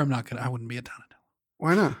pretty sure I wouldn't be a Donatello.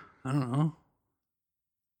 Why not? I don't know.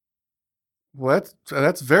 Well,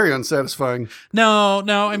 that's very unsatisfying. No.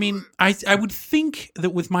 I mean, I would think that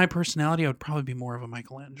with my personality, I would probably be more of a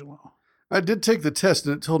Michelangelo. I did take the test,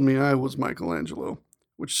 and it told me I was Michelangelo,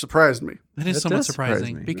 which surprised me. That is That somewhat does surprise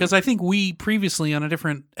surprising me. because I think we previously on a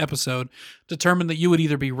different episode determined that you would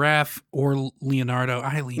either be Raph or Leonardo.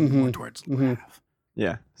 I lean more towards Raph.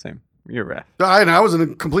 Yeah, same. You're Raph. I was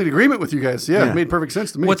in complete agreement with you guys. Yeah, Yeah. it made perfect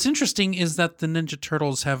sense to me. What's interesting is that the Ninja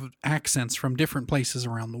Turtles have accents from different places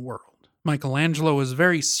around the world. Michelangelo is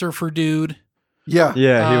very surfer dude. Yeah.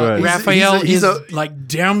 Yeah, he was. Raphael he's is like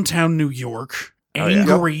downtown New York,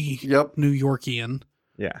 angry Yep. New Yorkian.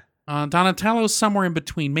 Yeah. Donatello's somewhere in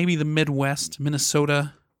between, maybe the Midwest,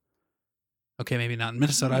 Minnesota. Okay, maybe not in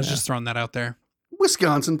Minnesota. I was just throwing that out there.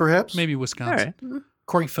 Wisconsin, perhaps. Maybe Wisconsin.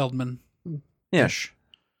 Corey Feldman. Yeah.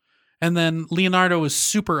 And then Leonardo is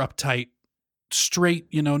super uptight, straight,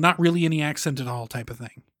 not really any accent at all type of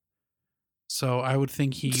thing. So I would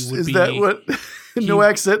think he would Is be. that what no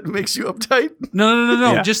accent makes you uptight?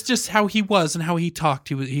 No. Yeah. Just how he was and how he talked.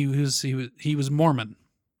 He was Mormon.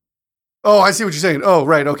 Oh, I see what you're saying. Oh,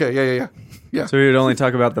 right. Okay. Yeah. So we would only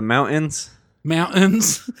talk about the mountains?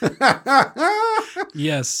 Mountains.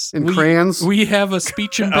 Yes. And crayons. We have a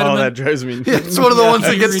speech impediment. Oh, that drives me. It's one of the ones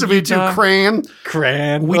that Here gets to in me too. Utah. Crayon.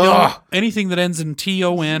 Cran. We don't anything that ends in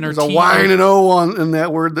TON or There's a T. Y and an O on in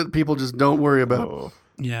that word that people just don't worry about. Oh.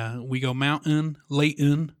 Yeah, we go mountain,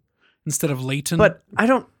 Leighton instead of Leighton. But I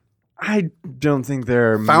don't think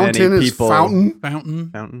there are Fountain many is people.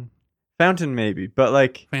 Fountain, Fountain maybe, but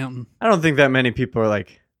like fountain. I don't think that many people are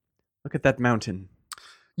like, look at that mountain.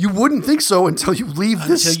 You wouldn't think so until you leave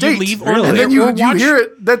this Until state. you leave Really? And then or you watch- hear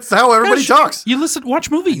it. That's how everybody Gosh, talks. You watch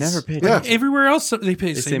movies. Never paid Yeah. attention. Everywhere else they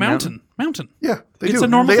say say mountain. Mountain. Yeah, they It's do. a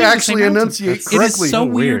normal they thing to say actually mountain. enunciate That's- It correctly. is so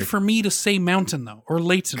weird weird. for me to say mountain though, or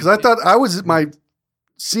Leighton. Because I thought I was at my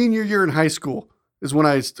senior year in high school is when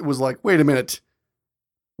I was like, wait a minute.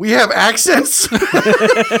 We have accents?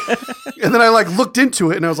 And then I looked into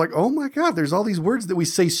it and I was like, oh my God, there's all these words that we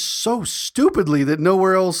say so stupidly that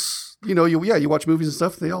nowhere else, you watch movies and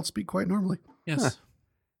stuff, they all speak quite normally. Yes. Huh.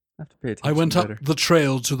 I have to pay attention. I went better. up the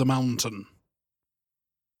trail to the mountain.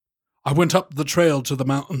 I went up the trail to the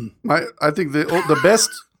mountain. I think the best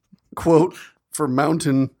quote for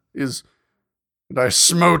mountain is, and I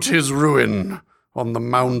smote his ruin on the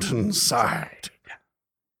mountain side.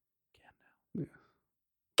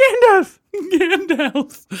 Gandalf.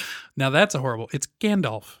 Gandalf. Now that's a horrible. It's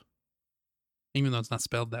Gandalf. Even though it's not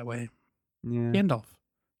spelled that way. Yeah. Gandalf.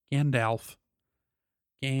 Gandalf.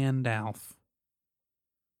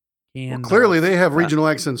 Well, clearly, they have regional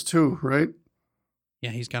accents too, right?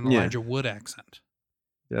 Yeah, he's got an Elijah Wood accent.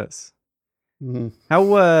 Yes. Mm-hmm.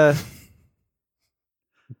 How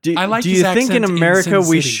do I like do his you think in accent America Sin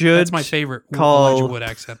we City. should That's my favorite call Elijah Wood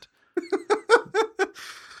accent.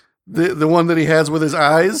 The one that he has with his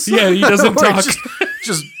eyes. Yeah, he doesn't Where he talk.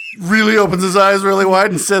 just really opens his eyes really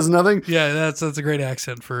wide and says nothing. Yeah, that's a great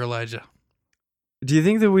accent for Elijah. Do you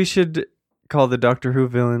think that we should call the Doctor Who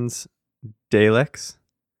villains Daleks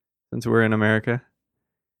since we're in America?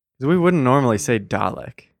 Because we wouldn't normally say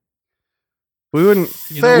Dalek. We wouldn't.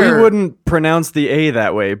 Fair. We wouldn't pronounce the A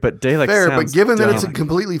that way, but Dalek Fair, sounds but given that it's a dumb.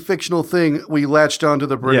 completely fictional thing, we latched onto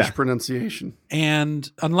the British Yeah. pronunciation. And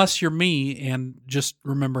unless you're me and just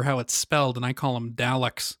remember how it's spelled, and I call them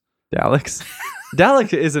Daleks. Daleks.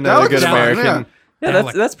 Dalek is another Dalek good is fine, American. Yeah,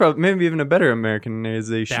 Dalek. that's probably maybe even a better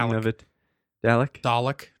Americanization Dalek. of it. Dalek.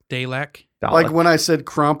 Dalek. Dalek. Dalek. Like when I said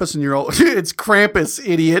Krampus and you're all, it's Krampus,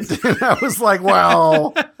 idiot. And I was like,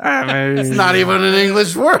 well, it's not even an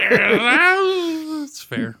English word. It's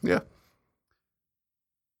fair. Yeah.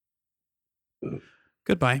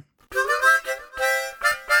 Goodbye.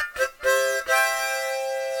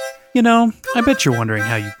 You know, I bet you're wondering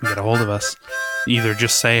how you can get a hold of us. Either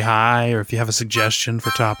just say hi, or if you have a suggestion for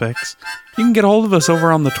topics, you can get a hold of us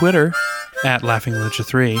over on the Twitter at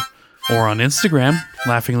LaughingLucha3 or on Instagram,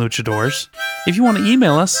 LaughingLuchadors. If you want to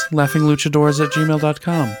email us,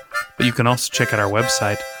 laughingluchadors@gmail.com. But you can also check out our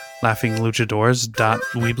website,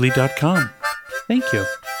 laughingluchadors.weebly.com. Thank you.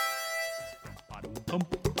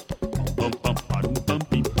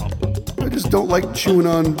 I just don't like chewing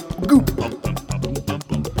on goop.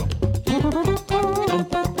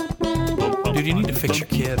 Dude, you need to fix your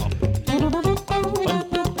kid.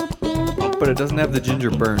 But it doesn't have the ginger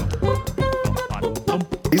burn.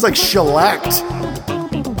 He's like shellacked.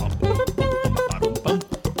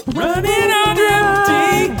 Running on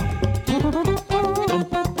empty.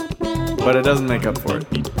 But it doesn't make up for it.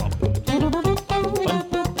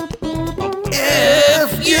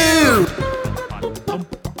 F you!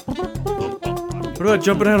 What about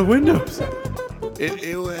jumping out of windows?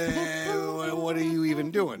 What are you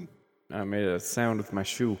even doing? I made a sound with my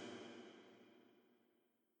shoe.